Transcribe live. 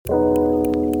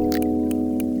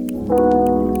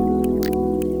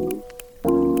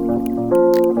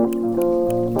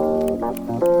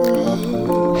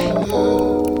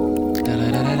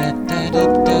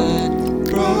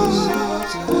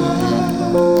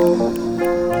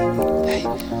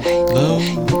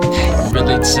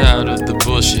I'm tired of the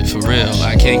bullshit, for real.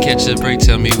 I can't catch a break,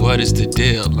 tell me what is the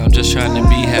deal. I'm just trying to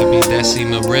be happy, that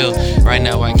seem real. Right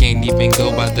now I can't even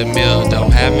go by the mill.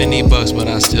 Don't have many bucks, but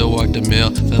I still walk the mill.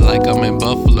 Feel like I'm in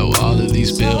Buffalo, all of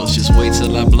these bills. Just wait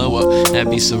till I blow up, that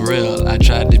be surreal. I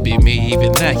tried to be me,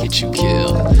 even that get you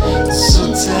killed.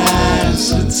 So tired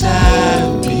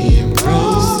of being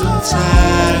broke. So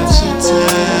tired of feeling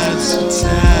low. So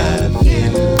tired of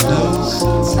being broke.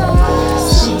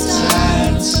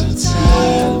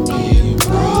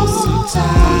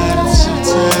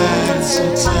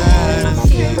 So tired of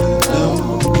feeling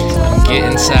low. I'm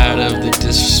getting tired of the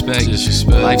disrespect.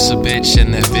 Life's a bitch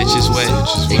and that bitch is wet.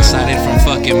 Excited from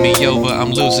fucking me over,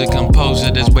 I'm losing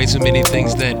composure. There's way too many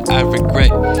things that I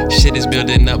regret. Shit is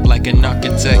building up like an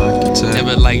architect.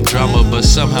 Never liked drama, but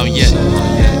somehow yet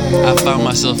I found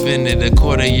myself in it. A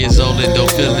quarter years old and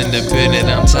don't feel independent.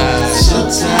 I'm tired. So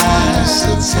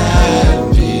tired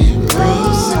of being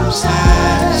broke.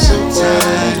 So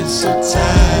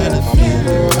tired of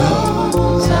feeling low.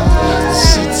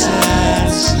 So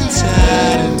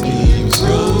tired of being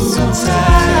broke.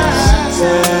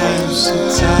 So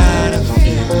tired of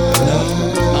feeling low.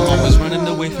 I'm always running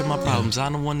away from my problems. I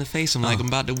don't want to face them. Like I'm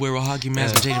about to wear a hockey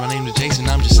mask and change my name to Jason.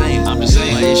 I'm just saying. My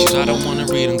issues, I don't want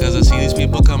to read them, cause I see these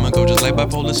people come and go just like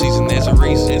bipolar season. There's a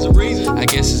reason. I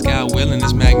guess it's God willing.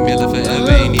 This Mac Miller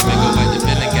forever ain't even go back to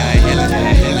feeling guy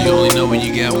healing. You only know when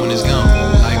you got when it's gone.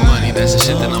 Like money, that's the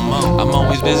shit that I'm on. I'm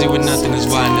always busy with nothing, that's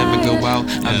why I never go out.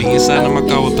 I be inside of my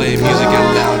car with playing music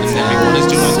out loud, and everyone is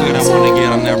doing good. I wanna get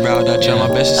on that route. I try my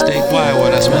best to stay quiet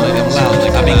when I smell like I'm loud.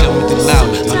 I be coming through loud.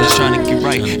 I'm just trying to get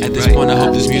right. At this point, I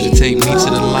hope this music take me to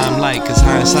the limelight. Cause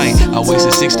hindsight, I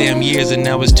wasted 6 damn years, and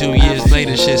now it's 2 years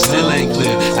later. Shit still ain't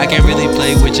clear. I can't really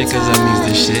play with you cause I miss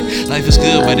this shit. Life is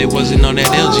good, but it wasn't on that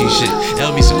LG shit.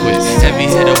 LB's a quit. Heavy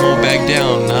hit, I won't back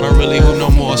down. I don't really hoop no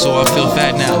more, so I feel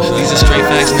fat now. These are straight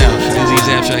facts now. These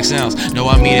abstract sounds. No,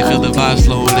 I mean it, feel the vibes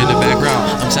flowing in the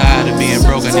background. I'm tired of being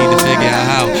broke, I need to figure out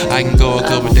how I can go a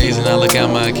couple days and I look at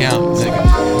my account.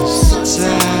 So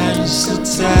tired